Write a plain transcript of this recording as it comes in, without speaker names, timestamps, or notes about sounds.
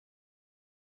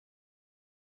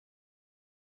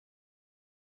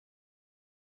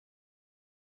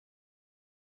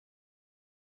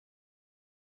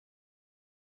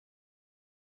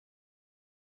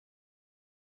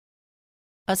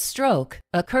A stroke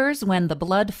occurs when the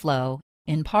blood flow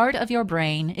in part of your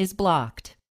brain is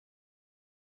blocked.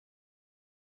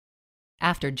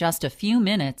 After just a few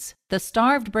minutes, the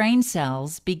starved brain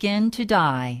cells begin to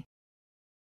die.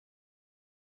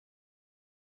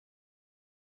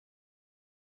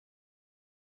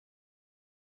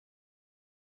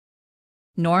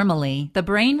 Normally, the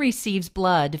brain receives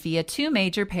blood via two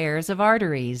major pairs of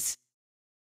arteries,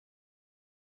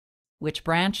 which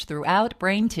branch throughout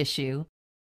brain tissue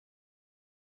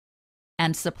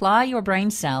and supply your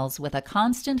brain cells with a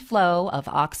constant flow of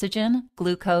oxygen,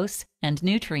 glucose, and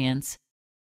nutrients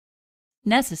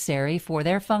necessary for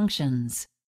their functions.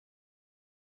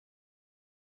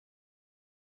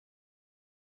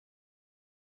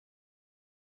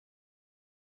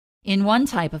 In one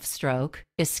type of stroke,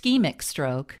 ischemic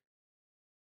stroke,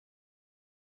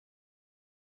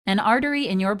 an artery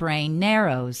in your brain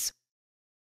narrows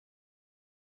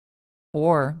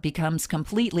or becomes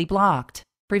completely blocked,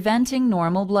 preventing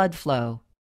normal blood flow.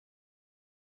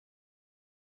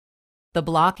 The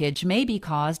blockage may be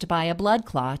caused by a blood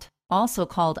clot, also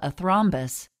called a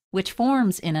thrombus, which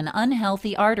forms in an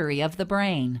unhealthy artery of the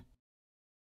brain.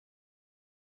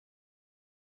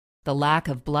 The lack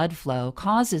of blood flow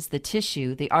causes the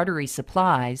tissue the artery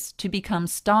supplies to become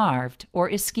starved or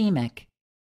ischemic.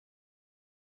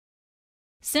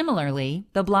 Similarly,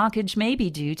 the blockage may be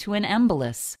due to an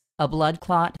embolus, a blood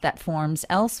clot that forms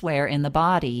elsewhere in the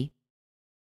body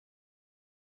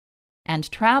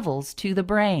and travels to the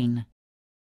brain.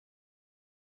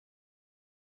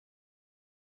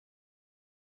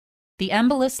 The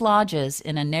embolus lodges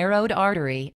in a narrowed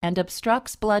artery and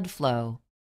obstructs blood flow.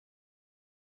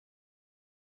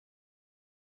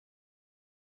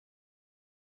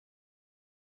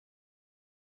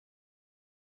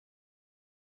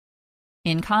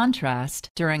 In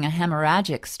contrast, during a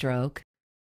hemorrhagic stroke,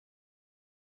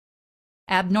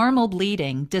 abnormal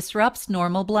bleeding disrupts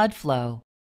normal blood flow.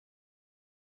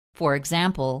 For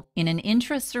example, in an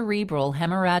intracerebral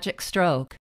hemorrhagic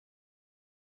stroke,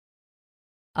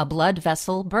 a blood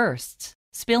vessel bursts,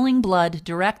 spilling blood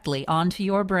directly onto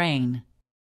your brain,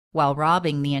 while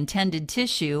robbing the intended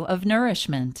tissue of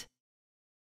nourishment.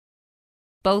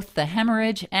 Both the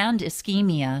hemorrhage and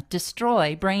ischemia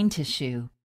destroy brain tissue.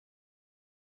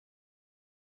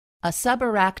 A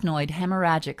subarachnoid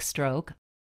hemorrhagic stroke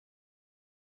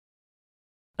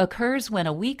occurs when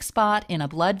a weak spot in a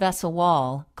blood vessel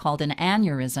wall, called an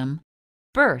aneurysm,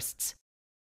 bursts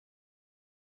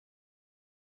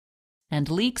and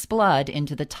leaks blood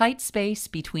into the tight space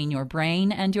between your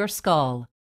brain and your skull.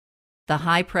 The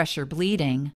high-pressure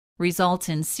bleeding results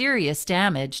in serious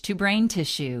damage to brain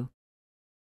tissue.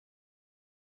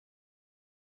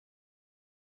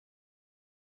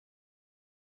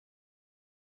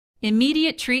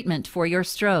 Immediate treatment for your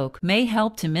stroke may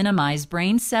help to minimize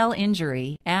brain cell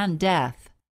injury and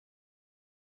death.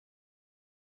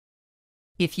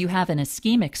 If you have an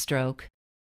ischemic stroke,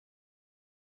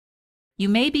 you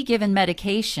may be given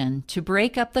medication to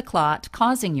break up the clot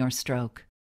causing your stroke.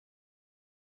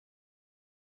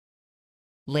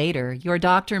 Later, your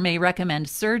doctor may recommend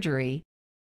surgery,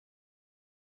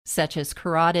 such as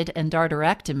carotid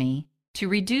endarterectomy, to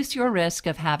reduce your risk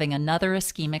of having another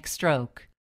ischemic stroke.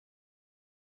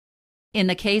 In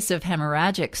the case of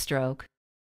hemorrhagic stroke,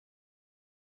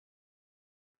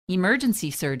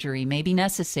 emergency surgery may be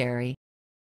necessary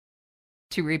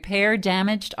to repair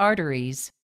damaged arteries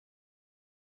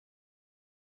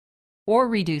or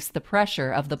reduce the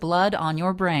pressure of the blood on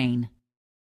your brain.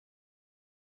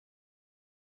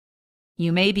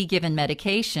 You may be given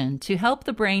medication to help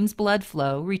the brain's blood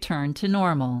flow return to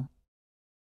normal.